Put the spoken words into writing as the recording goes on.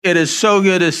It is so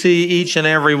good to see each and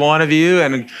every one of you.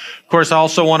 And of course, I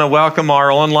also want to welcome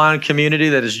our online community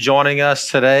that is joining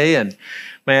us today. And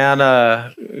man,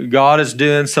 God is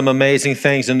doing some amazing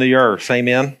things in the earth.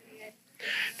 Amen.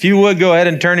 If you would go ahead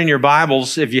and turn in your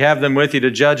Bibles, if you have them with you, to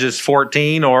Judges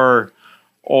 14 or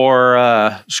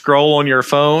scroll on your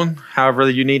phone, however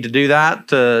you need to do that,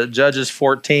 to Judges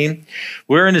 14.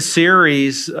 We're in a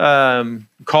series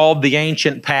called The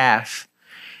Ancient Path.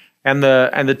 And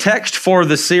the text for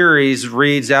the series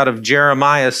reads out of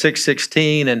Jeremiah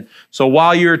 6:16. And so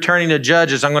while you're turning to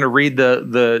Judges, I'm going to read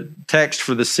the text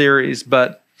for the series.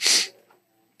 But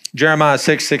Jeremiah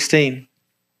 6:16.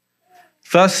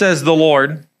 Thus says the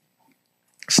Lord,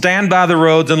 stand by the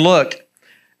roads and look,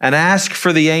 and ask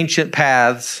for the ancient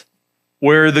paths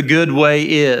where the good way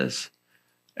is,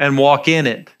 and walk in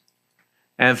it,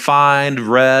 and find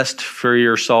rest for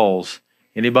your souls.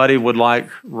 Anybody would like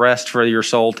rest for your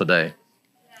soul today?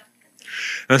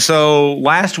 And so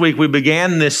last week we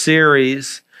began this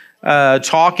series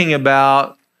talking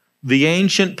about the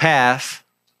ancient path.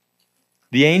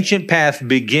 The ancient path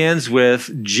begins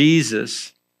with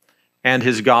Jesus and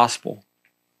his gospel.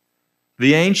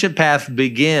 The ancient path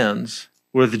begins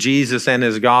with Jesus and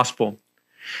his gospel.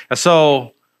 And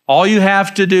so all you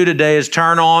have to do today is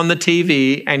turn on the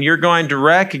TV, and you're going to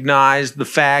recognize the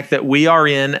fact that we are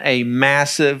in a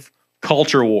massive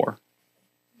culture war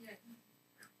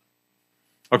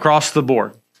across the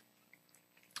board.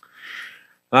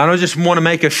 I just want to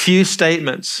make a few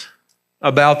statements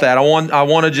about that. I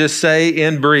want to just say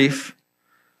in brief,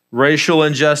 racial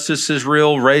injustice is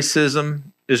real, racism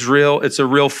is real, it's a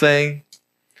real thing.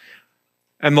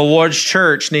 And the Lord's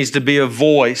church needs to be a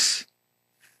voice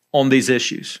on these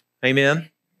issues. Amen.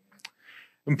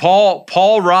 And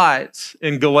Paul writes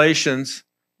in Galatians,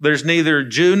 there's neither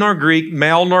Jew nor Greek,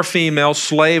 male nor female,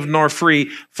 slave nor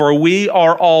free, for we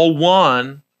are all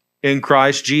one in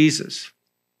Christ Jesus.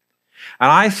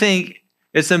 And I think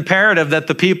it's imperative that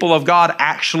the people of God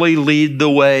actually lead the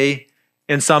way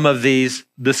in some of these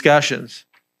discussions.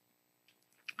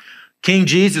 King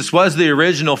Jesus was the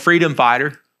original freedom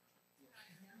fighter.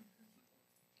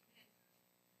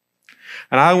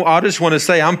 And I just want to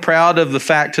say I'm proud of the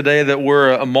fact today that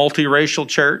we're a multiracial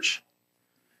church,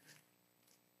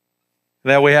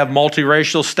 that we have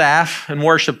multiracial staff and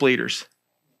worship leaders.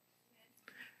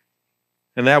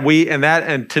 And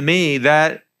to me,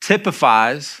 that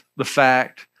typifies the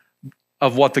fact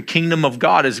of what the kingdom of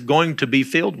God is going to be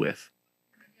filled with.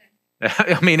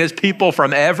 I mean, it's people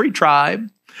from every tribe,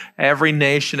 every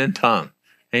nation and tongue.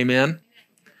 Amen.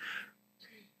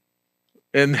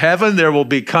 In heaven, there will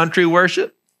be country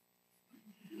worship.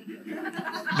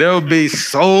 There will be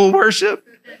soul worship.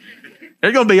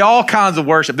 There's going to be all kinds of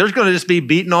worship. There's going to just be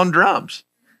beating on drums.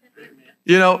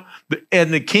 You know,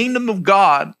 in the kingdom of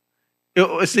God,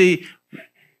 see,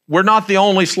 we're not the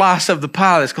only slice of the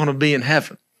pie that's going to be in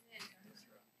heaven.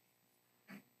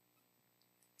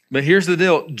 But here's the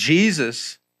deal.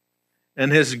 Jesus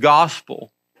and his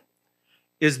gospel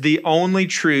is the only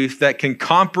truth that can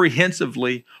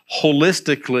comprehensively,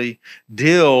 holistically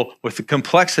deal with the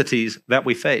complexities that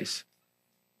we face.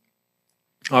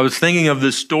 I was thinking of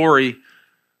this story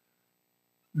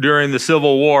during the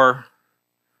Civil War,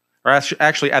 or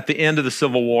actually at the end of the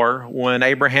Civil War, when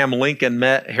Abraham Lincoln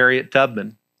met Harriet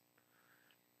Tubman.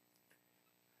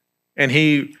 And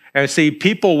see,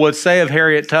 people would say of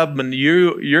Harriet Tubman,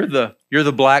 you're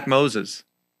the Black Moses.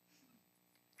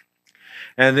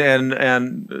 And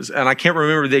I can't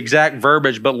remember the exact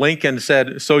verbiage, but Lincoln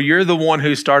said, so you're the one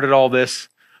who started all this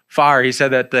fire. He said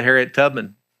that to Harriet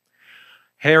Tubman.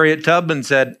 Harriet Tubman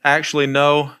said, actually,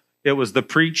 no, it was the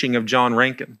preaching of John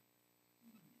Rankin.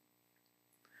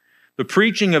 The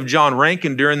preaching of John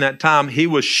Rankin during that time, he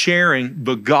was sharing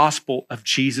the gospel of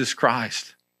Jesus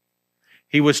Christ.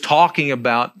 He was talking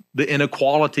about the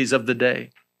inequalities of the day.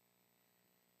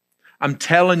 I'm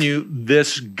telling you,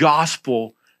 this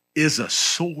gospel is a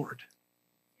sword.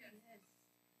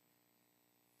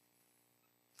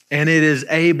 And it is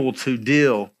able to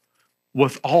deal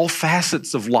with all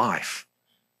facets of life.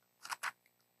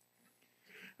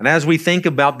 And as we think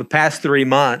about the past 3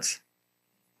 months,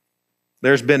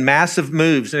 there's been massive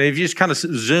moves. And if you just kind of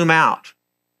zoom out,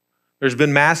 there's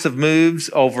been massive moves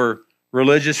over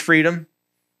religious freedom.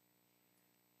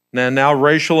 And now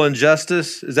racial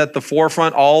injustice is at the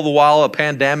forefront, all the while a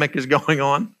pandemic is going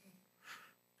on.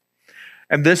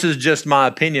 And this is just my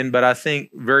opinion, but I think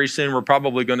very soon we're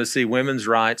probably going to see women's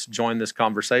rights join this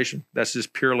conversation. That's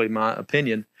just purely my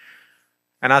opinion.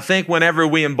 And I think whenever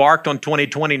we embarked on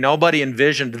 2020, nobody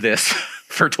envisioned this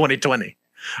for 2020.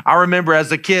 I remember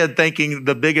as a kid thinking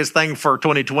the biggest thing for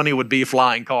 2020 would be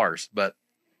flying cars, but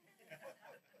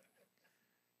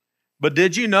But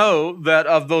did you know that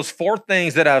of those four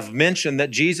things that I've mentioned, that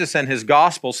Jesus and his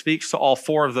gospel speaks to all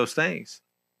four of those things?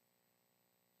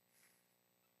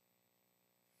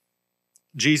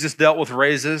 Jesus dealt with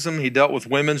racism, he dealt with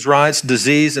women's rights,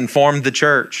 disease, and formed the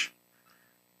church.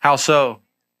 How so?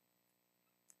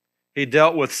 He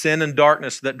dealt with sin and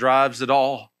darkness that drives it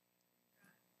all.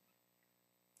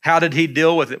 How did he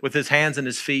deal with it? With his hands and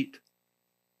his feet.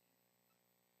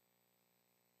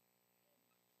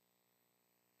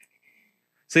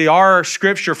 See, our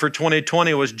scripture for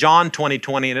 2020 was John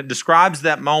 20:20, and it describes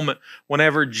that moment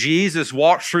whenever Jesus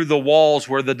walked through the walls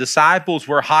where the disciples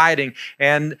were hiding,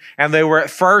 and they were at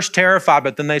first terrified,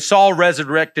 but then they saw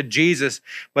resurrected Jesus.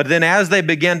 But then as they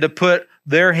began to put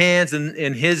their hands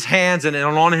in his hands and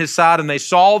on his side, and they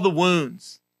saw the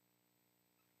wounds,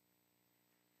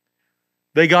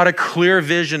 they got a clear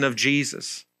vision of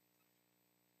Jesus.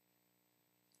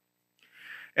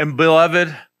 And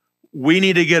beloved, we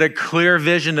need to get a clear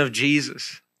vision of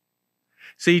Jesus.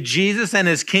 See, Jesus and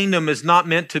his kingdom is not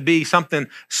meant to be something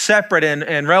separate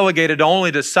and relegated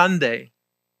only to Sunday.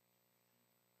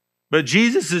 But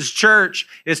Jesus' church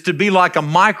is to be like a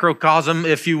microcosm,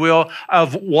 if you will,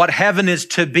 of what heaven is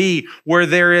to be, where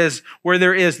there is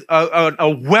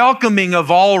a welcoming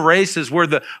of all races, where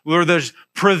there's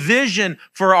provision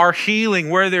for our healing,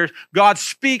 where God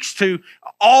speaks to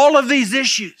all of these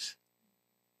issues.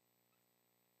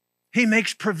 He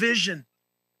makes provision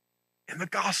in the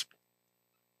gospel.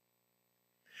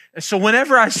 And so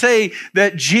whenever I say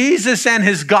that Jesus and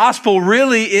his gospel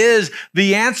really is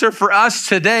the answer for us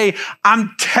today,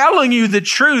 I'm telling you the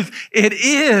truth. It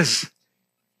is.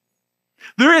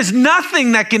 There is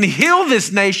nothing that can heal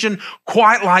this nation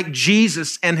quite like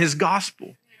Jesus and his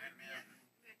gospel.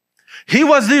 He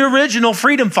was the original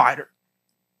freedom fighter.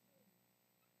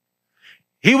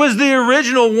 He was the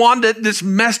original one that just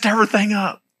messed everything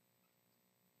up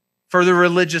for the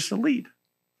religious elite.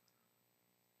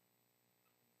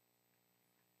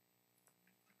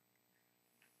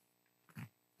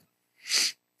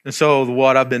 And so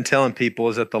what I've been telling people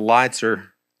is that the lights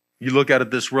are, you look out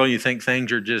at this world, you think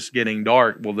things are just getting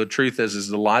dark. Well, the truth is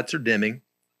the lights are dimming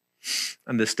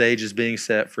and the stage is being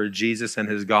set for Jesus and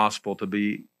his gospel to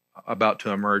be about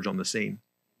to emerge on the scene.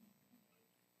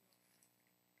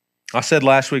 I said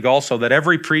last week also that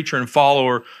every preacher and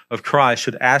follower of Christ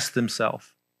should ask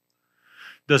themselves,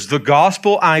 does the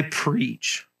gospel I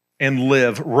preach and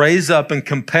live raise up and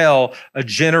compel a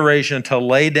generation to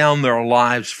lay down their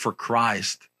lives for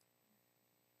Christ?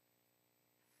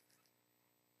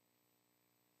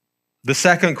 The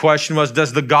second question was,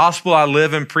 does the gospel I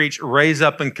live and preach raise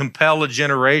up and compel a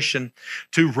generation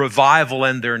to revival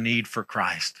and their need for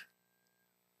Christ?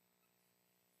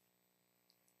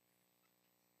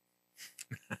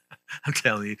 I'm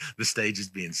telling you, the stage is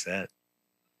being set.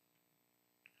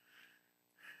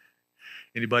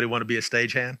 Anybody want to be a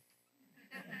stagehand?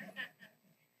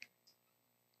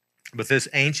 But this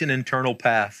ancient internal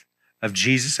path of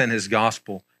Jesus and his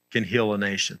gospel can heal a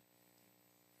nation.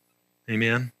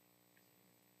 Amen?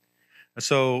 And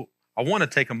so I want to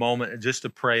take a moment just to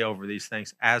pray over these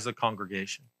things as a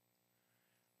congregation.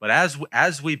 But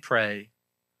as we pray,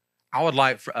 I would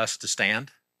like for us to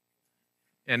stand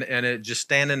and just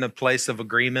stand in a place of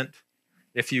agreement,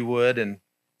 if you would. And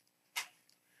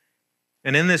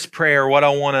in this prayer, what I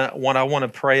want to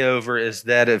pray over is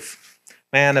that if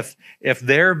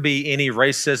there be any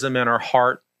racism in our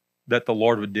heart, that the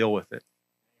Lord would deal with it.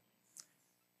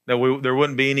 That there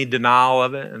wouldn't be any denial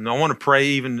of it. And I want to pray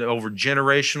even over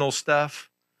generational stuff,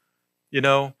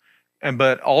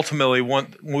 but ultimately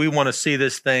we want to see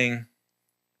this thing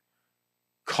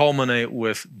culminate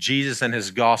with Jesus and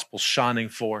his gospel shining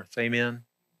forth. Amen.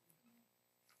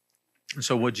 And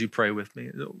so would you pray with me?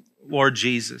 Lord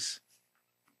Jesus,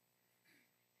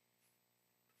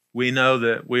 we know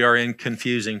that we are in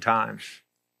confusing times.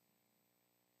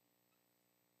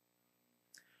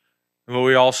 But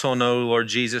we also know, Lord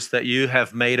Jesus, that you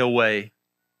have made a way,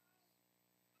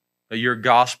 that your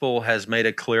gospel has made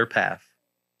a clear path.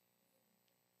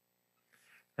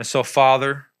 And so,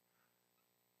 Father,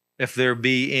 if there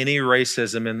be any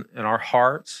racism in our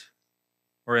hearts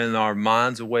or in our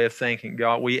minds, a way of thinking,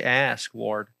 God, we ask,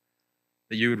 Lord,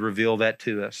 that you would reveal that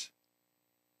to us.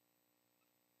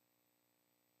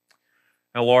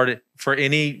 And Lord, for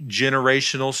any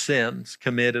generational sins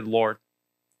committed, Lord,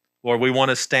 we want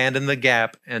to stand in the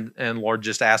gap and Lord,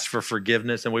 just ask for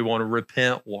forgiveness, and we want to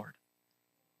repent, Lord.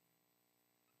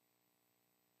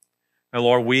 And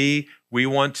Lord, we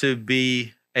want to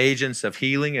be agents of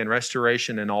healing and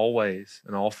restoration in all ways,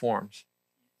 in all forms.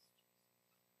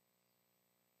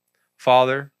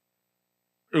 Father,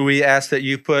 we ask that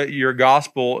you put your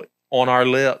gospel on our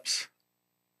lips,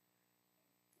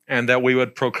 and that we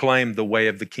would proclaim the way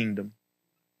of the kingdom.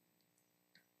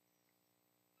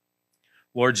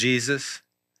 Lord Jesus,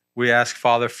 we ask,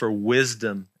 Father, for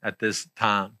wisdom at this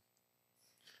time.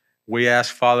 We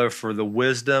ask, Father, for the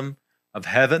wisdom of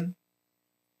heaven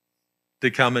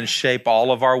to come and shape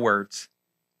all of our words.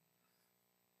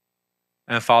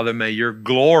 And Father, may your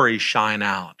glory shine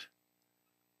out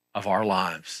of our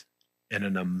lives in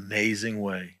an amazing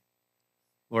way.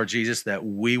 Lord Jesus, that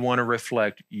we want to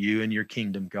reflect you and your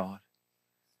kingdom, God.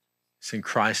 It's in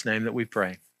Christ's name that we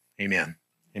pray. Amen.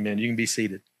 Amen. You can be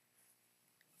seated.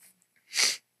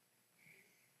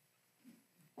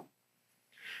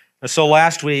 And so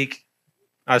last week,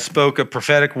 I spoke a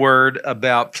prophetic word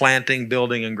about planting,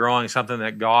 building, and growing, something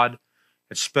that God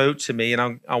had spoke to me.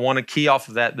 And I want to key off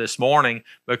of that this morning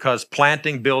because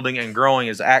planting, building, and growing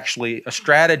is actually a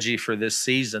strategy for this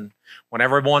season. When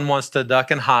everyone wants to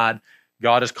duck and hide,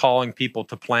 God is calling people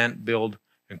to plant, build,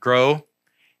 and grow.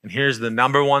 And here's the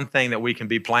number one thing that we can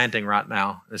be planting right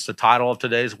now. It's the title of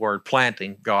today's word,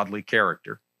 planting godly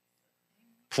character.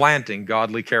 Planting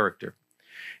godly character.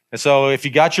 And so if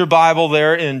you got your Bible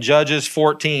there in Judges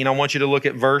 14, I want you to look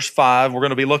at verse 5. We're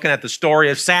going to be looking at the story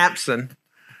of Samson.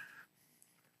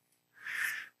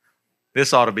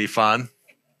 This ought to be fun.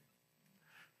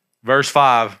 Verse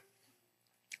 5.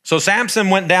 So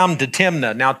Samson went down to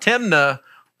Timnah. Now, Timnah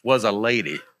was a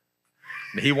lady.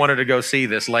 He wanted to go see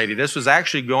this lady. This was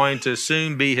actually going to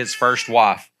soon be his first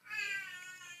wife.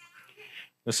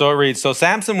 And so it reads, so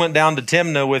Samson went down to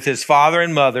Timnah with his father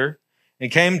and mother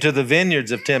and came to the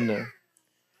vineyards of Timnah.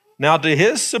 Now, to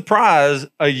his surprise,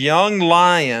 a young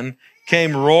lion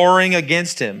came roaring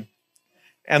against him,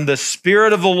 and the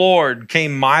Spirit of the Lord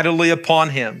came mightily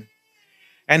upon him.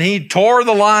 And he tore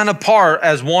the lion apart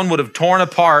as one would have torn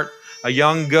apart a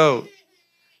young goat,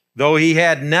 though he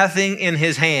had nothing in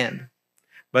his hand.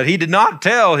 But he did not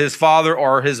tell his father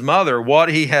or his mother what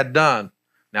he had done.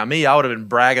 Now, me, I would have been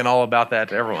bragging all about that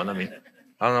to everyone. I mean,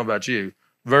 I don't know about you.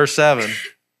 Verse 7.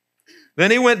 Then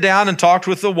he went down and talked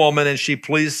with the woman, and she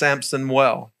pleased Samson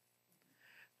well.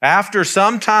 After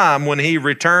some time, when he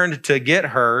returned to get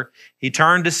her, he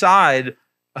turned aside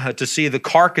to see the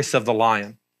carcass of the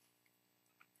lion.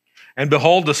 And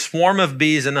behold, a swarm of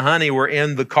bees and honey were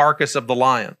in the carcass of the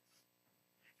lion.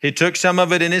 He took some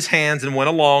of it in his hands and went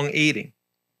along eating.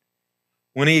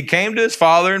 When he came to his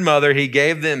father and mother, he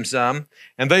gave them some,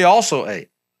 and they also ate.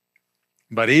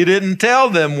 But he didn't tell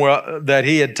them that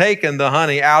he had taken the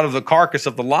honey out of the carcass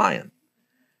of the lion.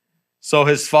 So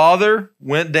his father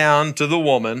went down to the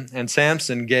woman, and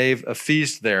Samson gave a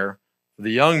feast there.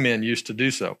 The young men used to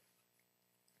do so.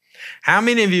 How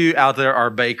many of you out there are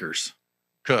bakers,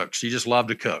 cooks? You just love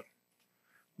to cook.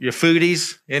 You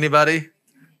foodies? Anybody?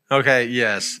 Okay,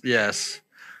 yes.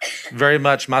 Very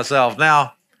much myself.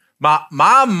 Now,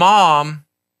 my mom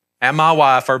and my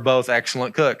wife are both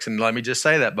excellent cooks. And let me just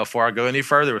say that before I go any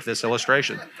further with this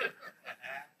illustration.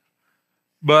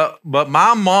 But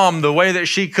my mom, the way that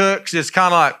she cooks is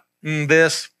kind of like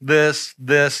this,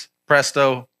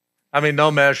 presto. I mean,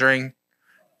 no measuring,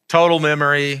 total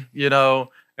memory,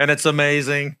 and it's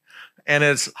amazing. And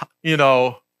it's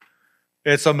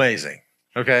amazing,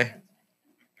 okay?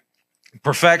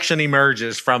 Perfection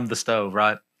emerges from the stove,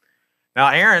 right? Now,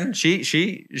 Erin,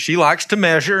 she likes to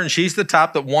measure, and she's the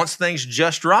type that wants things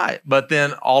just right. But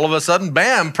then all of a sudden,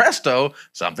 bam, presto,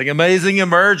 something amazing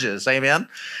emerges. Amen.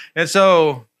 And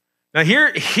so now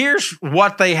here's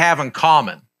what they have in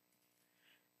common.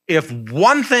 If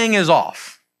one thing is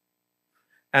off,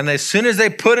 and as soon as they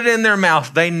put it in their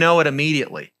mouth, they know it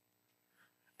immediately.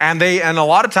 And a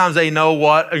lot of times they know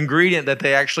what ingredient that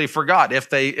they actually forgot if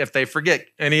they forget.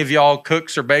 Any of y'all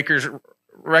cooks or bakers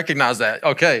recognize that?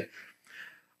 Okay.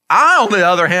 I, on the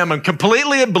other hand, am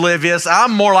completely oblivious.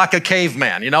 I'm more like a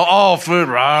caveman, all food,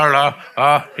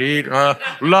 eat,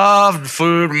 loved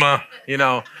food,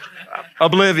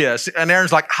 oblivious. And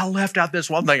Aaron's like, I left out this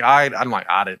one thing. I'm like,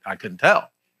 I couldn't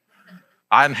tell.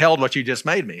 I inhaled what you just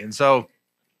made me. And so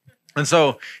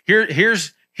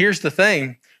here's the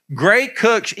thing. Great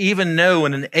cooks even know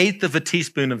when an eighth of a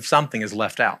teaspoon of something is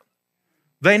left out.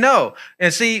 They know.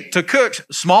 And see, to cooks,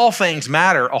 small things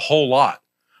matter a whole lot.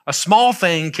 A small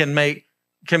thing can make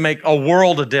a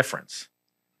world of difference.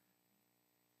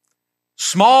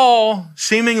 Small,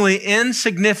 seemingly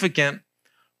insignificant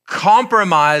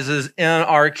compromises in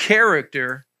our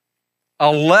character,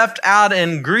 a left out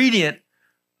ingredient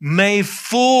may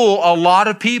fool a lot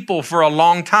of people for a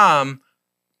long time,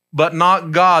 but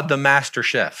not God, the master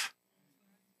chef.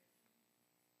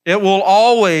 It will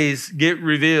always get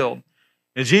revealed.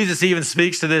 And Jesus even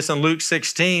speaks to this in Luke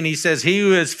 16. He says, he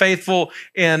who is faithful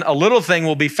in a little thing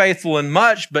will be faithful in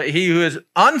much, but he who is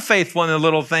unfaithful in a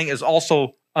little thing is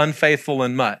also unfaithful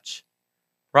in much.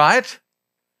 Right?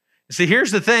 See,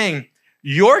 here's the thing.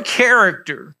 Your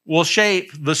character will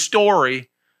shape the story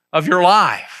of your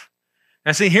life.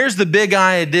 And see, here's the big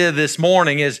idea this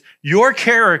morning is your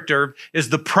character is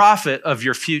the prophet of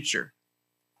your future.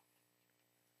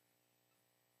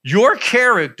 Your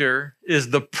character is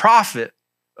the prophet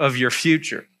of your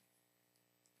future.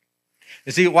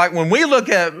 You see, like when we look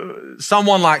at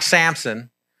someone like Samson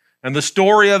and the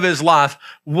story of his life,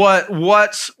 what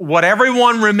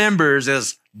everyone remembers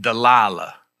is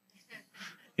Delilah.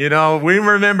 You know, we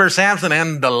remember Samson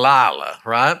and Delilah,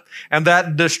 right? And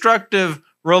that destructive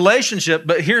relationship.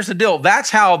 But here's the deal.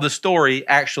 That's how the story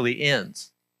actually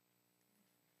ends.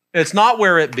 It's not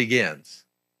where it begins.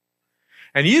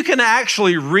 And you can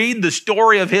actually read the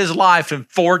story of his life in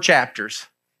 4 chapters.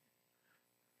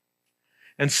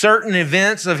 And certain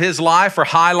events of his life are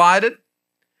highlighted.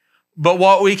 But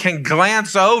what we can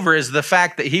glance over is the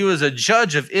fact that he was a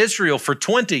judge of Israel for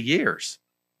 20 years.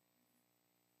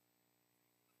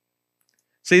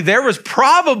 See, there was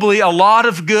probably a lot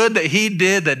of good that he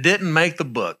did that didn't make the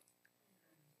book.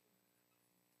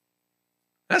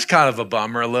 That's kind of a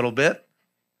bummer a little bit.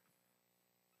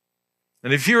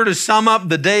 And if you were to sum up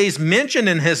the days mentioned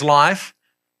in his life,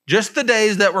 just the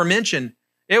days that were mentioned,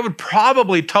 it would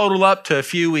probably total up to a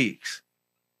few weeks.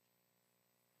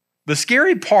 The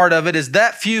scary part of it is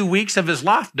that few weeks of his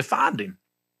life defined him.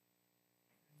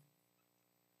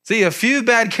 See, a few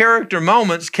bad character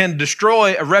moments can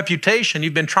destroy a reputation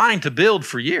you've been trying to build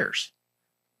for years.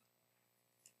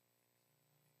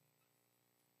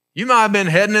 You might have been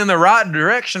heading in the right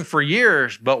direction for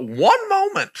years, but one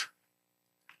moment,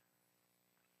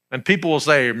 and people will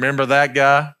say, remember that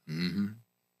guy? Mm-hmm.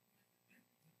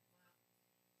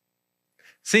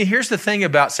 See, here's the thing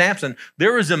about Samson.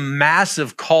 There was a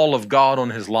massive call of God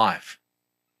on his life.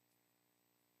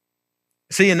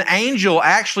 See, an angel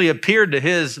actually appeared to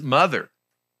his mother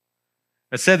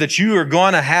and said that you are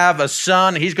going to have a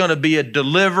son. He's going to be a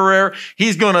deliverer.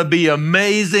 He's going to be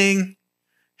amazing.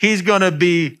 He's going to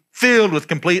be filled with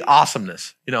complete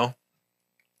awesomeness, you know.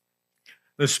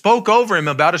 They spoke over him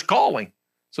about his calling.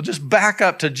 So just back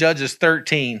up to Judges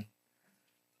 13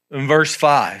 in verse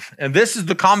 5. And this is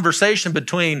the conversation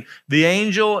between the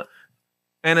angel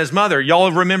and his mother.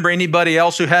 Y'all remember anybody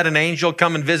else who had an angel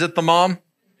come and visit the mom?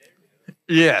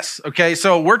 Yes. Okay,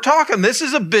 so we're talking, this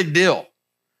is a big deal.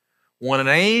 When an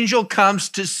angel comes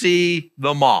to see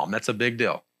the mom, that's a big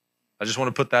deal. I just want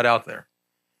to put that out there.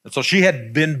 And so she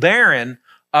had been barren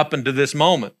up until this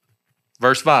moment.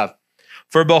 Verse 5.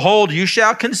 For behold, you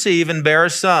shall conceive and bear a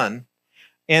son,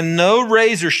 and no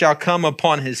razor shall come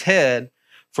upon his head,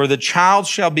 for the child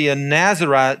shall be a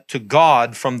Nazarite to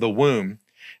God from the womb,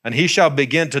 and he shall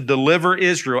begin to deliver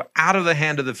Israel out of the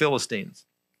hand of the Philistines.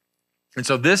 And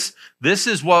so this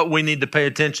is what we need to pay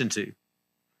attention to.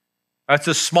 That's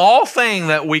a small thing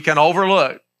that we can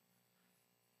overlook.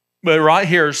 But right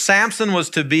here, Samson was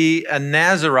to be a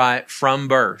Nazarite from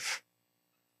birth.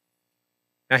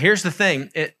 Now here's the thing.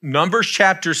 Numbers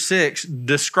chapter 6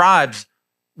 describes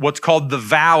what's called the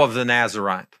vow of the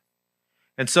Nazarite.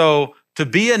 And so to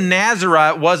be a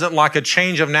Nazarite wasn't like a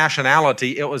change of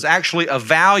nationality. It was actually a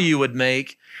vow you would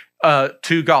make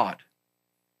to God.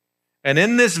 And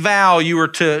in this vow, you were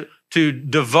to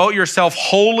devote yourself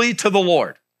wholly to the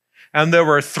Lord. And there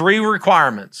were 3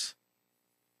 requirements.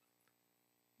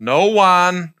 No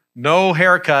wine, no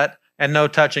haircut, and no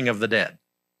touching of the dead.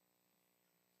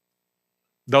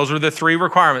 Those were the 3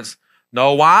 requirements.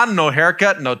 No wine, no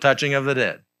haircut, no touching of the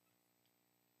dead.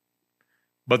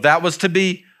 But that was to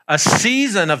be a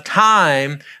season of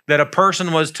time that a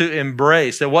person was to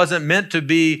embrace. It wasn't meant to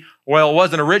be, well, it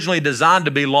wasn't originally designed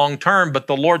to be long-term, but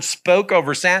the Lord spoke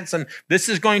over Samson. This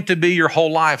is going to be your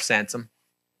whole life, Samson.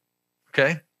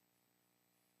 Okay?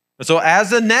 And so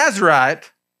as a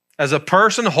Nazarite, as a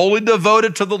person wholly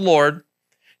devoted to the Lord,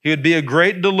 he would be a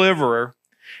great deliverer.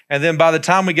 And then by the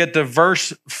time we get to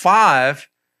verse 5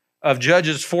 of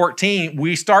Judges 14,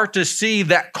 we start to see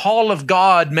that call of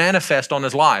God manifest on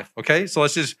his life. Okay, so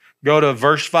let's just go to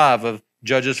verse 5 of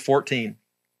Judges 14.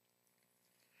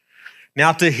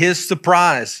 Now to his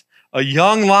surprise, a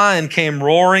young lion came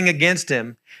roaring against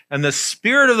him, and the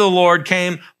Spirit of the Lord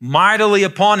came mightily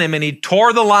upon him, and he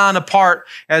tore the lion apart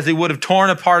as he would have torn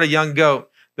apart a young goat,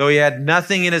 though he had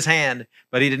nothing in his hand,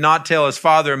 but he did not tell his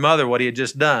father and mother what he had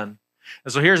just done.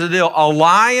 And so here's the deal. A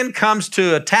lion comes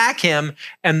to attack him,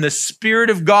 and the Spirit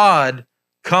of God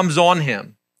comes on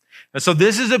him. And so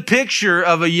this is a picture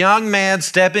of a young man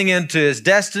stepping into his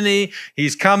destiny.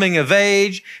 He's coming of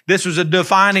age. This was a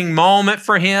defining moment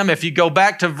for him. If you go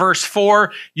back to verse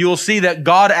 4, you will see that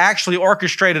God actually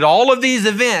orchestrated all of these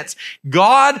events.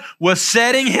 God was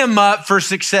setting him up for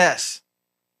success.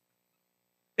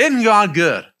 Isn't God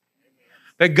good?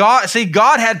 That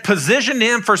God had positioned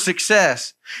him for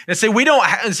success. And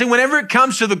whenever it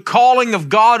comes to the calling of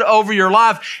God over your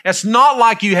life, it's not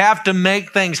like you have to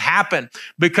make things happen,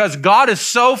 because God is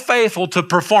so faithful to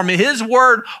perform his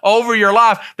word over your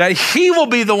life that he will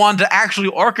be the one to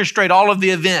actually orchestrate all of the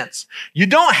events. You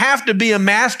don't have to be a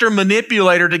master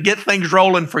manipulator to get things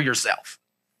rolling for yourself.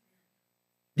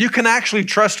 You can actually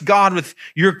trust God with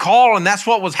your call, and that's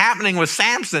what was happening with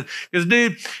Samson. Because,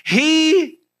 dude,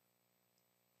 he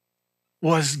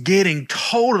was getting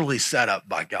totally set up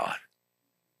by God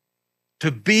to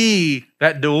be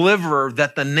that deliverer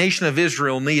that the nation of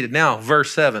Israel needed. Now,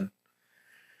 verse 7.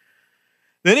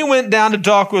 Then he went down to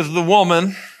talk with the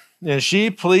woman, and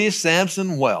she pleased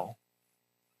Samson well.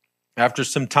 After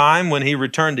some time, when he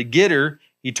returned to get her,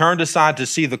 he turned aside to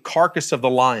see the carcass of the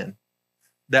lion,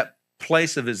 that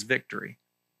place of his victory.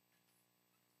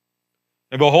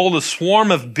 And behold, a swarm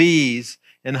of bees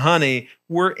and honey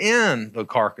were in the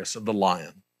carcass of the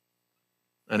lion.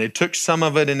 And he took some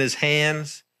of it in his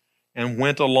hands and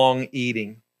went along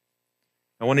eating.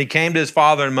 And when he came to his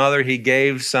father and mother, he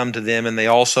gave some to them, and they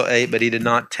also ate, but he did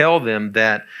not tell them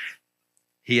that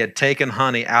he had taken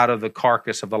honey out of the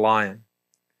carcass of the lion.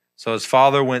 So his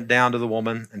father went down to the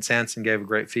woman, and Samson gave a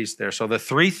great feast there. So the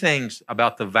three things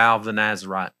about the vow of the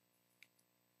Nazarite: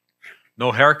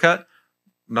 no haircut,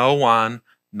 no wine,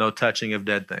 no touching of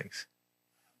dead things.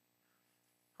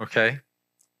 Okay?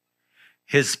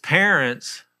 His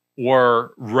parents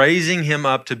were raising him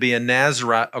up to be a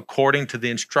Nazarite according to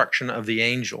the instruction of the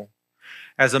angel.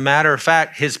 As a matter of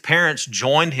fact, his parents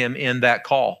joined him in that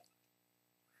call.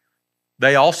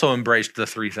 They also embraced the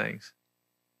three things.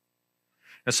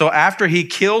 And so after he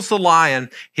kills the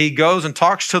lion, he goes and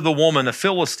talks to the woman, a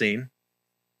Philistine,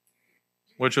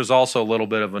 which was also a little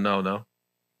bit of a no-no.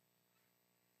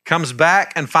 Comes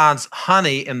back and finds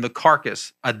honey in the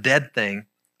carcass, a dead thing,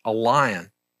 a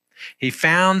lion. He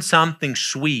found something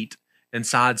sweet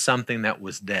inside something that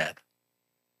was dead.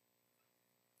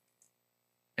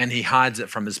 And he hides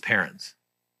it from his parents.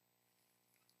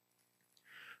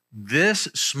 This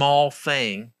small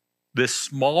thing, this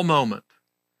small moment,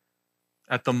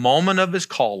 at the moment of his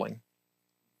calling,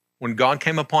 when God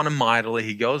came upon him mightily,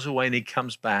 he goes away and he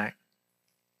comes back,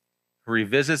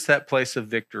 revisits that place of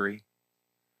victory,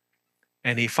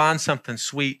 and he finds something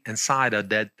sweet inside a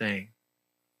dead thing.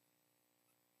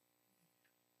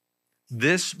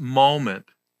 This moment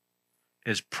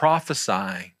is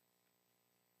prophesying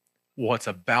what's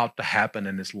about to happen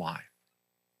in his life.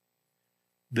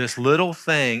 This little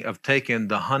thing of taking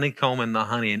the honeycomb and the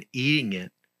honey and eating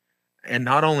it, and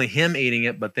not only him eating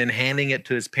it, but then handing it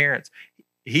to his parents.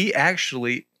 He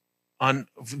actually,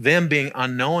 them being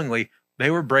unknowingly, they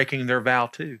were breaking their vow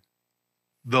too,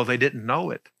 though they didn't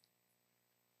know it.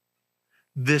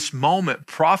 This moment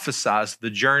prophesies the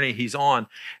journey he's on.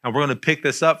 And we're going to pick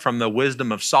this up from the wisdom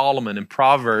of Solomon in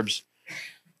Proverbs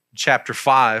chapter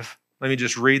 5. Let me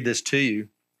just read this to you.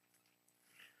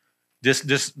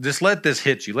 Just let this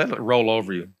hit you. Let it roll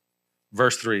over you.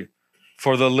 Verse 3.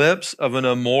 For the lips of an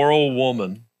immoral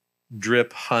woman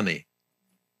drip honey,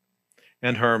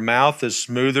 and her mouth is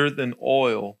smoother than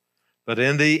oil, but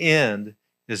in the end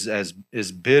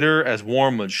is bitter as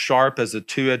wormwood, sharp as a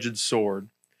two-edged sword.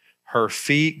 Her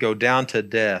feet go down to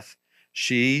death.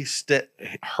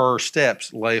 Her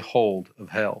steps lay hold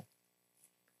of hell.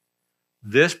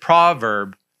 This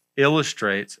proverb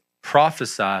illustrates,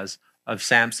 prophesies of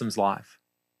Samson's life.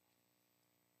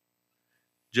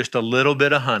 Just a little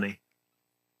bit of honey,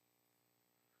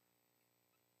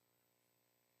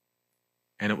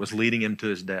 and it was leading him to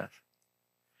his death.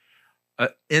 An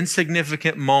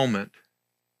insignificant moment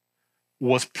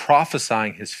was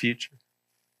prophesying his future.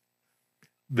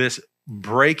 This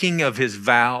breaking of his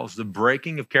vows, the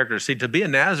breaking of character. See, to be a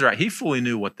Nazarite, he fully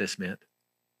knew what this meant.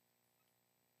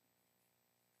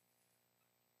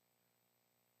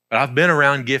 But I've been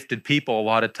around gifted people a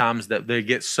lot of times that they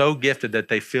get so gifted that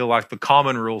they feel like the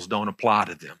common rules don't apply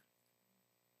to them.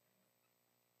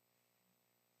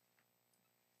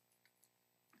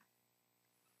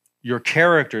 Your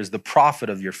character is the prophet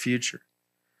of your future.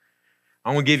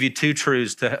 I'm going to give you two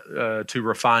truths to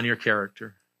refine your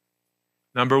character.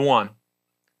 Number one,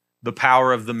 the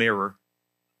power of the mirror.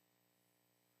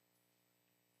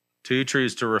 Two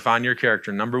truths to refine your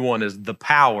character. Number one is the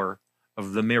power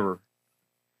of the mirror.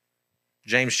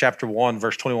 James chapter 1,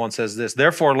 verse 21 says this,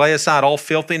 therefore lay aside all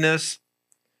filthiness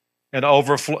and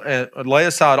lay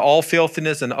aside all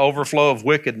filthiness and overflow of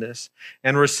wickedness,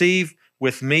 and receive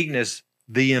with meekness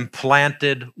the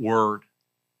implanted word,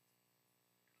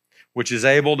 which is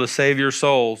able to save your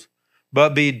souls.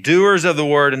 But be doers of the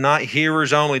word and not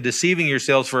hearers only, deceiving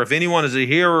yourselves. For if anyone is a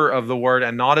hearer of the word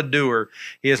and not a doer,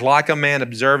 he is like a man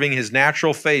observing his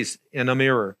natural face in a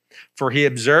mirror. For he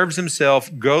observes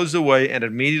himself, goes away, and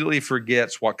immediately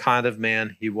forgets what kind of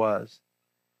man he was.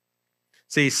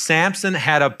 See, Samson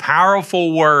had a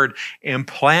powerful word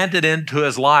implanted into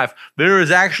his life. There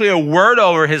was actually a word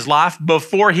over his life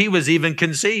before he was even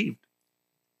conceived.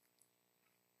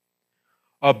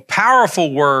 A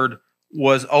powerful word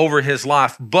was over his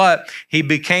life, but he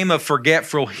became a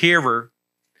forgetful hearer,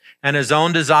 and his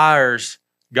own desires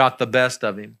got the best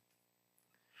of him.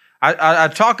 I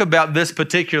talk about this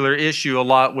particular issue a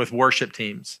lot with worship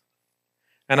teams,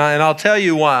 and I'll tell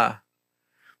you why.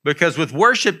 Because with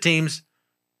worship teams,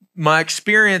 my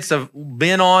experience of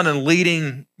being on and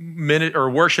leading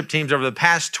worship teams over the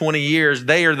past 20 years,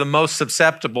 they are the most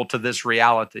susceptible to this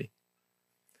reality.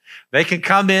 They can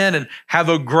come in and have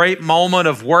a great moment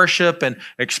of worship and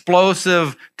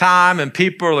explosive time, and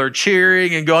people are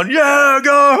cheering and going, yeah,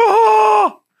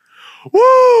 go,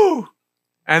 woo!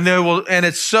 And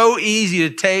it's so easy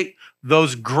to take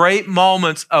those great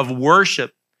moments of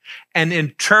worship and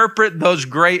interpret those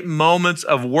great moments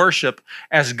of worship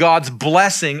as God's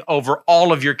blessing over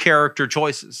all of your character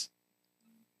choices.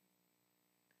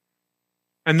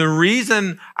 And the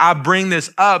reason I bring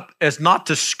this up is not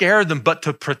to scare them, but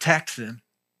to protect them.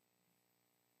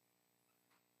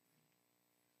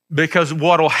 Because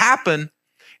what will happen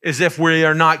is if we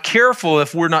are not careful,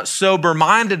 if we're not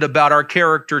sober-minded about our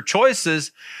character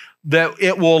choices, that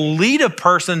it will lead a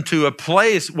person to a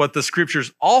place, what the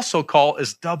scriptures also call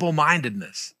is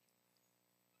double-mindedness.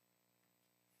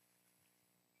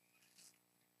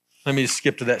 Let me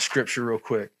skip to that scripture real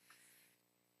quick.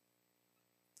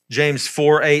 James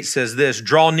 4:8 says this,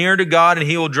 draw near to God and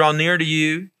he will draw near to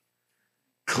you.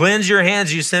 Cleanse your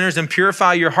hands, you sinners, and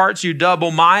purify your hearts, you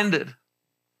double-minded.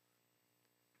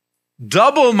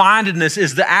 Double-mindedness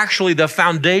is actually the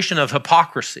foundation of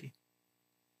hypocrisy.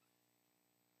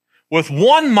 With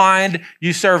one mind,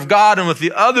 you serve God, and with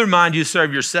the other mind, you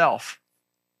serve yourself.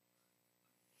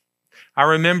 I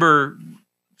remember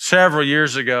several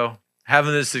years ago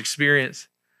having this experience.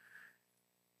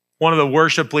 One of the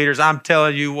worship leaders, I'm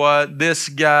telling you what, this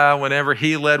guy, whenever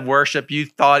he led worship, you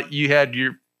thought you had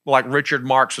like Richard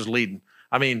Marx was leading.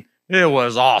 I mean, it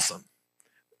was awesome.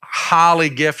 Highly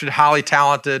gifted, highly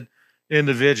talented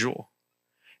individual.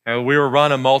 And we were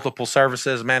running multiple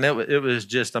services. Man, it was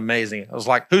just amazing. I was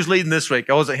like, who's leading this week?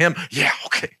 Oh, was it him? Yeah,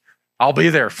 okay. I'll be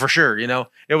there for sure. He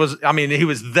was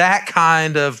that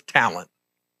kind of talent.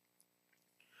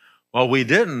 What we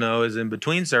didn't know is in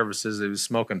between services, he was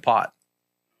smoking pot.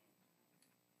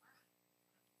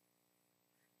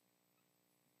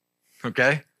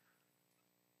 Okay?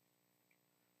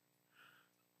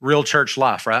 Real church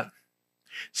life, right?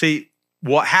 See,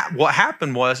 what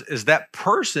happened is that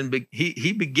person,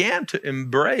 he began to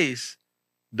embrace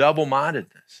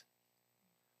double-mindedness.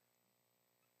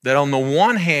 That on the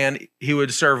one hand, he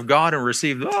would serve God and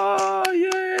receive, oh,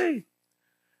 yay,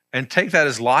 and take that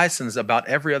as license about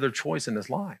every other choice in his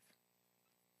life.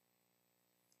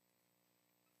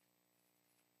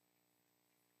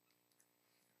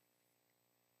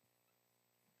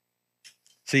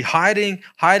 See, hiding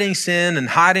sin and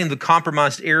hiding the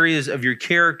compromised areas of your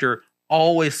character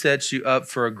always sets you up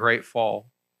for a great fall.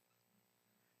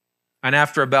 And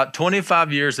after about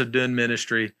 25 years of doing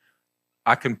ministry,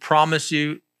 I can promise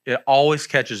you it always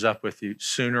catches up with you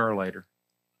sooner or later.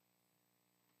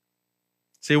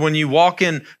 See, when you walk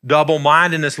in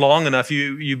double-mindedness long enough,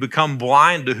 you become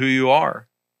blind to who you are.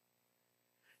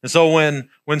 And so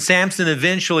when Samson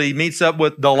eventually meets up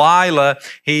with Delilah,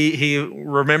 he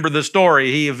remember the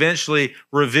story, he eventually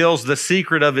reveals the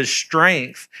secret of his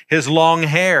strength, his long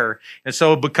hair. And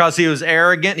so because he was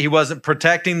arrogant, he wasn't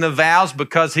protecting the vows,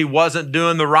 because he wasn't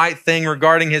doing the right thing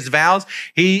regarding his vows,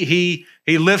 he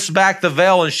lifts back the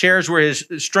veil and shares where his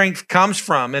strength comes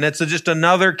from. And it's just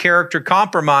another character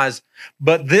compromise.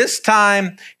 But this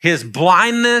time, his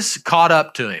blindness caught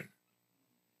up to him.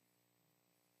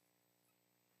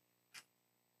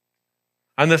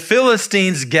 And the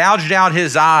Philistines gouged out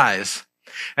his eyes,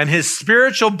 and his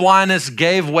spiritual blindness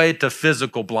gave way to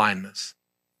physical blindness.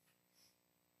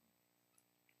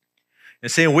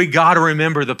 And see, we got to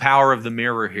remember the power of the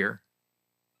mirror here.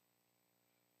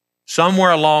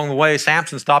 Somewhere along the way,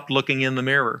 Samson stopped looking in the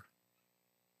mirror.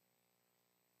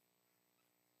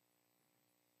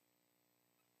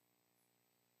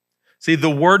 See, the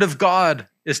Word of God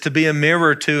is to be a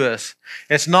mirror to us.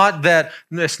 It's not that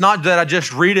I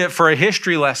just read it for a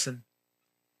history lesson,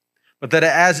 but that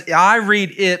as I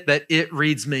read it, that it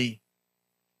reads me.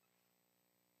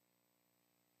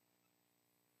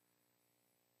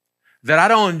 That I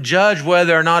don't judge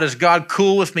whether or not is God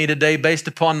cool with me today based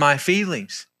upon my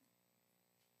feelings.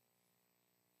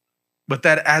 But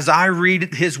that as I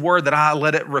read His Word, that I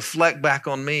let it reflect back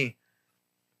on me.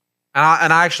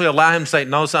 And I actually allow Him to say,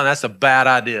 no, son, that's a bad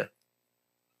idea.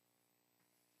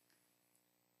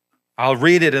 I'll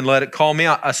read it and let it call me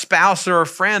out. A spouse or a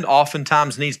friend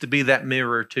oftentimes needs to be that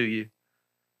mirror to you.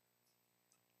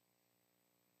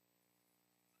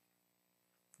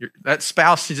 That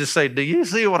spouse should just say, do you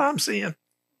see what I'm seeing?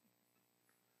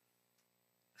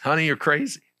 Honey, you're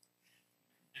crazy.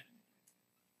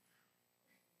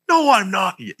 No, I'm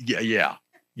not. Yeah.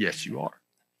 Yes, you are.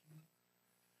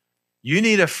 You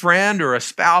need a friend or a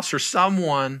spouse or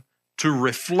someone to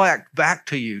reflect back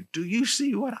to you. Do you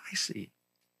see what I see?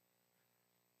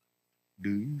 Do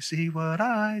you see what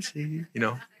I see? You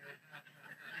know.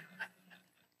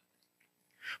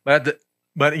 But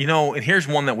and here's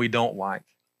one that we don't like.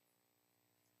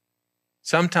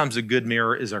 Sometimes a good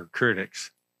mirror is our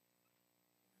critics.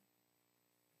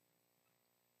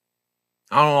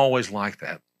 I don't always like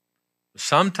that.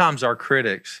 Sometimes our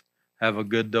critics have a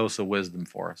good dose of wisdom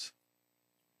for us.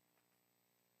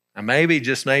 And maybe,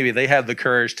 just maybe, they have the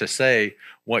courage to say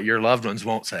what your loved ones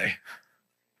won't say.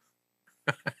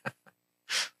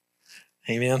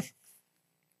 Amen.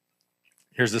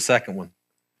 Here's the second one.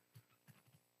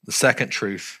 The second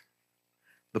truth.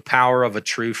 The power of a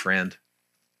true friend.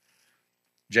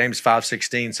 James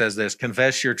 5:16 says this,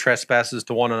 confess your trespasses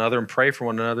to one another and pray for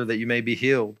one another that you may be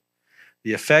healed.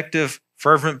 The effective,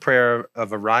 fervent prayer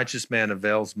of a righteous man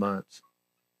avails much.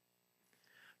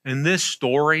 In this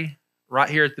story, right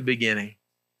here at the beginning,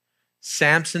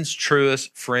 Samson's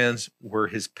truest friends were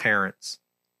his parents.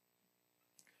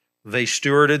 They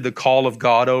stewarded the call of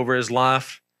God over his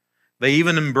life. They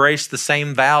even embraced the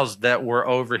same vows that were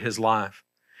over his life.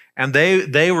 And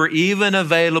they were even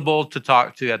available to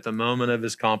talk to at the moment of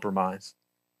his compromise.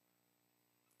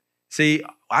 See,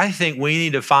 I think we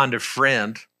need to find a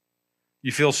friend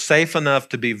you feel safe enough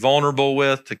to be vulnerable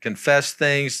with, to confess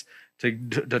things, to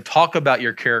talk about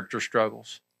your character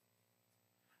struggles.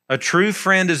 A true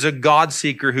friend is a God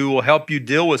seeker who will help you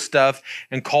deal with stuff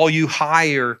and call you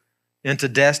higher into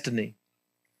destiny.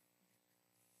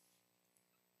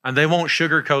 And they won't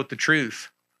sugarcoat the truth.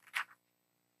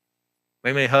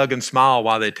 They may hug and smile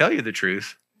while they tell you the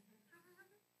truth.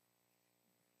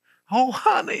 Oh,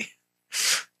 honey,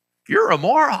 you're a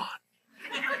moron.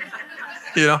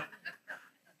 You know?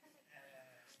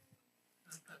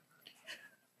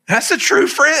 That's a true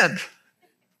friend.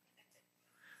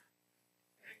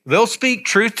 They'll speak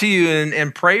truth to you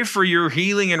and pray for your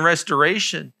healing and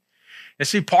restoration. And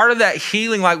see, part of that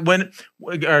healing, like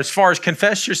as far as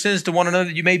confess your sins to one another,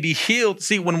 that you may be healed.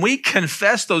 See, when we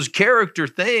confess those character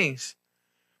things,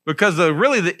 because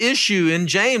the issue in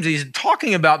James, he's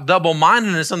talking about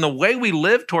double-mindedness and the way we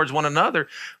live towards one another.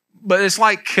 But it's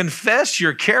like confess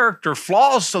your character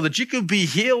flaws so that you could be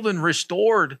healed and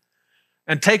restored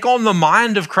and take on the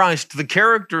mind of Christ, the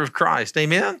character of Christ.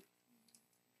 Amen?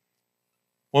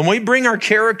 When we bring our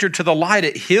character to the light,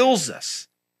 it heals us.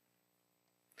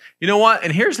 You know what?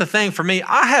 And here's the thing for me.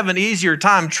 I have an easier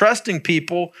time trusting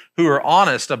people who are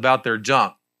honest about their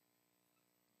junk.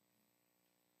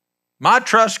 My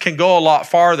trust can go a lot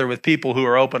farther with people who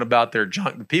are open about their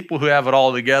junk. The people who have it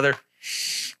all together,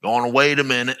 going, wait a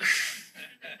minute.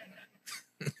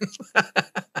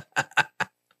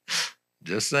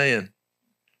 Just saying.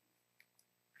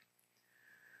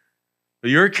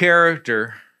 Your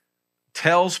character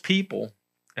tells people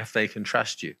if they can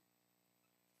trust you.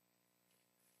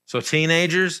 So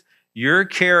teenagers, your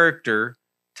character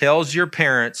tells your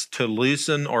parents to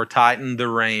loosen or tighten the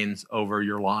reins over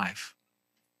your life.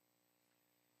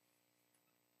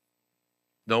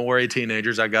 Don't worry,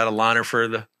 teenagers, I got a liner for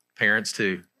the parents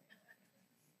too.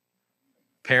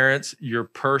 Parents, your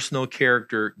personal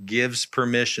character gives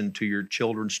permission to your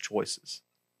children's choices.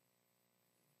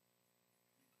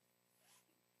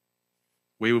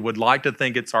 We would like to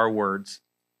think it's our words,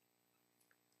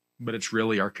 but it's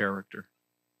really our character.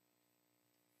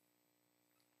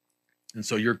 And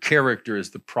so your character is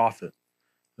the prophet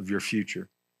of your future.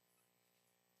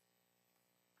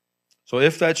 So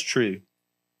if that's true,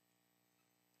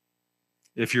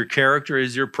 if your character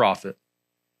is your prophet,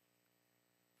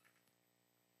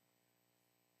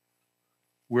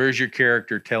 where's your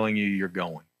character telling you you're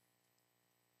going?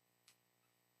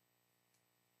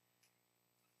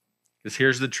 Because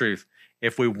here's the truth.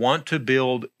 if we want to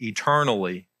build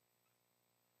eternally,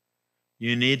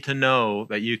 you need to know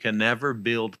that you can never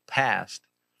build past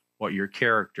what your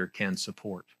character can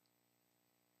support.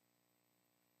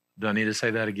 Do I need to say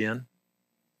that again?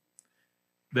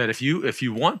 That if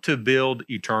you want to build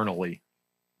eternally,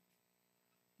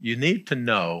 you need to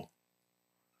know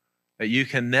that you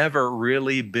can never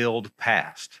really build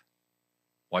past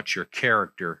what your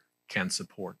character can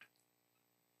support.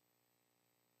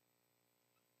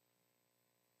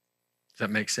 Does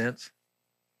that make sense?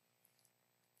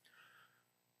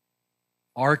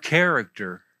 Our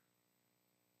character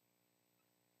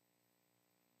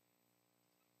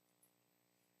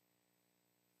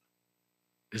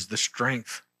is the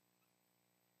strength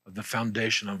of the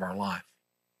foundation of our life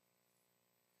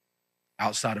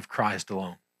outside of Christ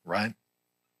alone, right?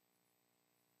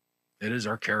 It is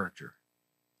our character.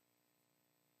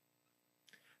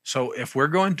 So if we're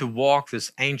going to walk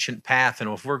this ancient path and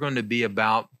if we're going to be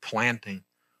about plant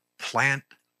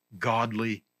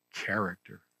godly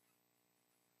character.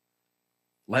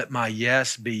 Let my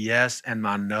yes be yes and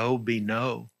my no be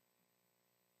no.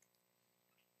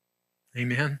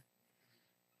 Amen.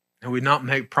 And we not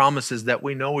make promises that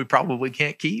we know we probably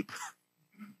can't keep.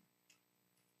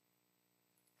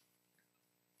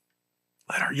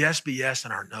 Let our yes be yes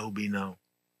and our no be no.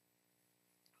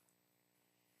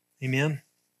 Amen.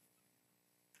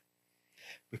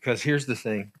 Because here's the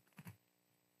thing.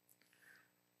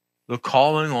 The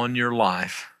calling on your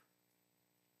life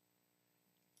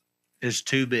is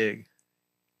too big.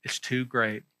 It's too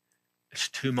great. It's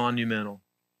too monumental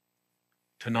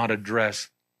to not address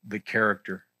the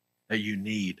character that you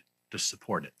need to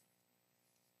support it.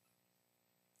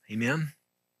 Amen?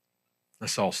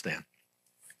 Let's all stand.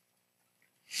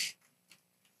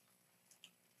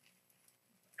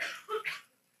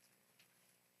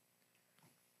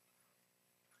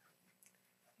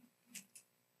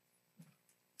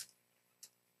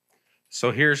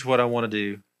 So here's what I want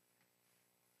to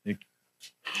do.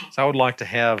 So I would like to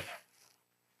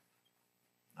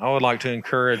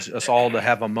encourage us all to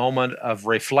have a moment of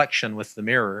reflection with the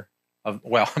mirror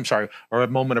or a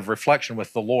moment of reflection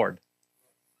with the Lord.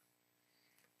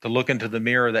 To look into the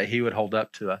mirror that He would hold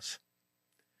up to us.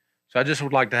 So I just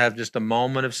would like to have just a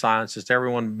moment of silence. Just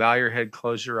everyone bow your head,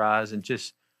 close your eyes, and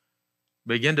just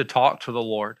begin to talk to the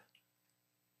Lord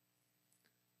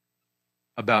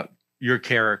about your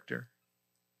character.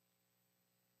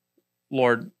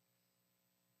 Lord,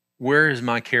 where is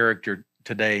my character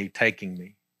today taking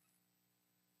me?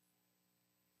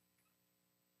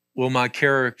 Will my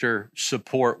character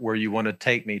support where you want to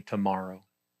take me tomorrow?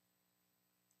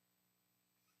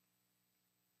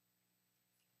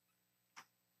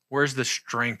 Where's the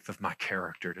strength of my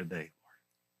character today, Lord?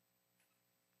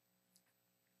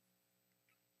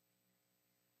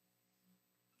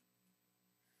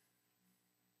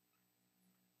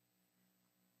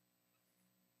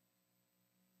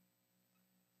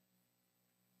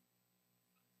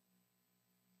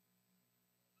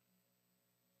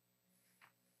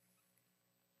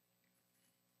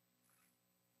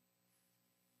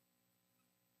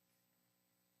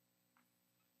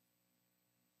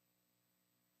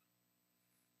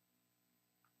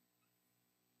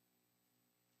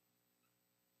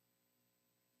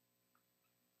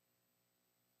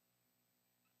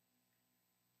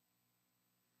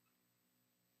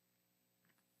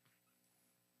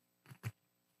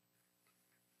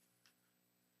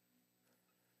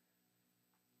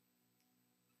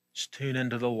 Just tune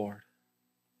into the Lord.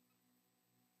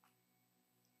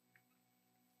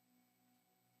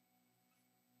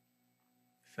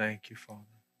 Thank you, Father.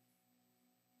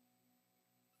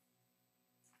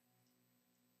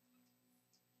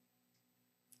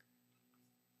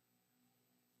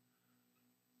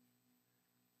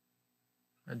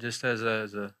 And just as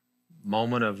a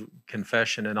moment of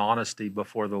confession and honesty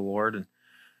before the Lord, and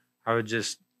I would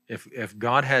just, if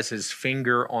God has His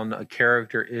finger on a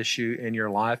character issue in your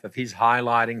life, if He's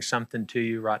highlighting something to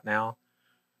you right now,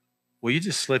 will you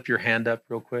just slip your hand up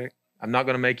real quick? I'm not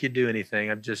going to make you do anything.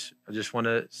 I just want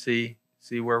to see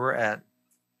where we're at.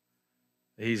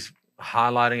 He's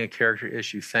highlighting a character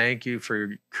issue. Thank you for your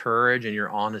courage and your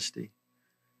honesty.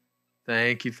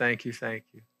 Thank you, thank you, thank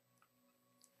you.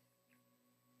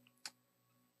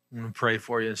 I'm going to pray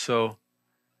for you. So,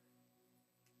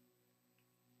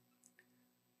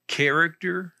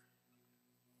 character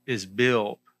is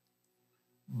built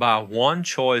by one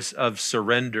choice of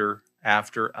surrender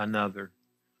after another.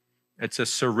 It's a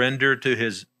surrender to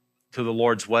the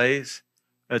Lord's ways.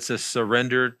 It's a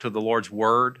surrender to the Lord's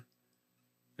word.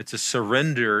 It's a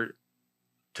surrender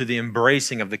to the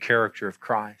embracing of the character of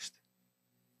Christ.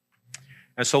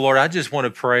 And so, Lord, I just want to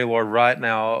pray, Lord, right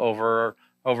now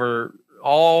over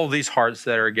all these hearts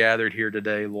that are gathered here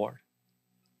today, Lord.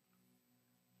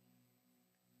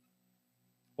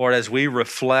 Lord, as we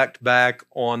reflect back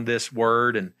on this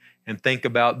word and think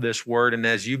about this word, and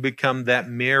as you become that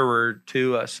mirror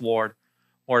to us, Lord,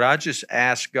 I just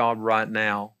ask God right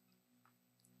now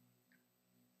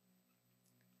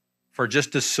for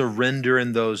just to surrender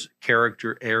in those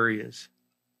character areas.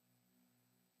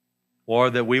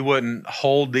 Lord, that we wouldn't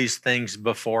hold these things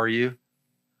before you,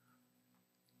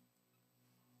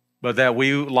 but that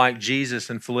we, like Jesus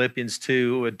in Philippians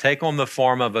 2, would take on the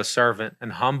form of a servant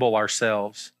and humble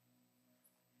ourselves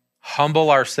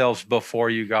before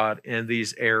you, God, in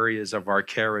these areas of our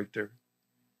character.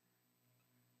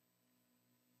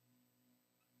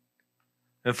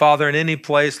 And Father, in any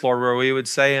place, Lord, where we would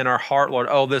say in our heart, Lord,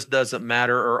 oh, this doesn't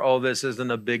matter, or oh, this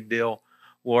isn't a big deal,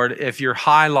 Lord, if you're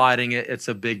highlighting it, it's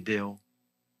a big deal.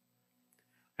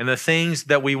 And the things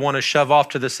that we want to shove off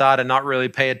to the side and not really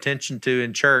pay attention to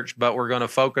in church, but we're going to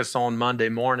focus on Monday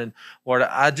morning, Lord,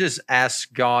 I just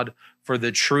ask God for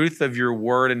the truth of your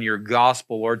word and your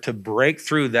gospel, Lord, to break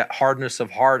through that hardness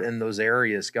of heart in those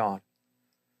areas, God.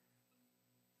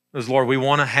 Because, Lord, we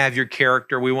want to have your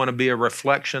character. We want to be a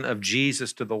reflection of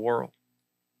Jesus to the world.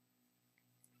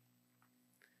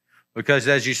 Because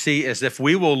as you see, as if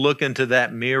we will look into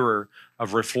that mirror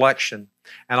of reflection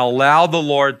and allow the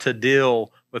Lord to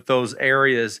deal with those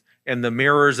areas in the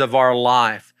mirrors of our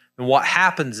life, and what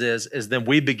happens is then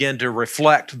we begin to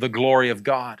reflect the glory of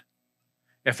God.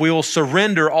 If we will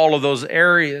surrender all of those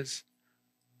areas,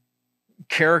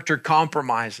 character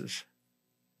compromises,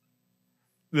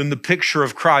 then the picture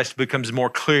of Christ becomes more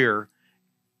clear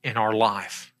in our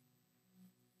life.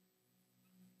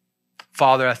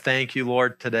 Father, I thank you,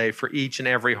 Lord, today for each and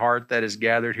every heart that is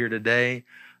gathered here today.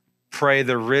 Pray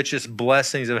the richest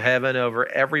blessings of heaven over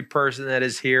every person that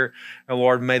is here. And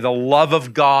Lord, may the love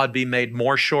of God be made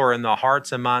more sure in the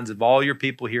hearts and minds of all your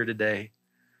people here today.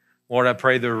 Lord, I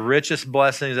pray the richest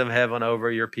blessings of heaven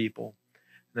over your people.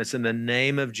 And it's in the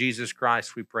name of Jesus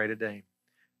Christ we pray today.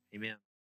 Amen.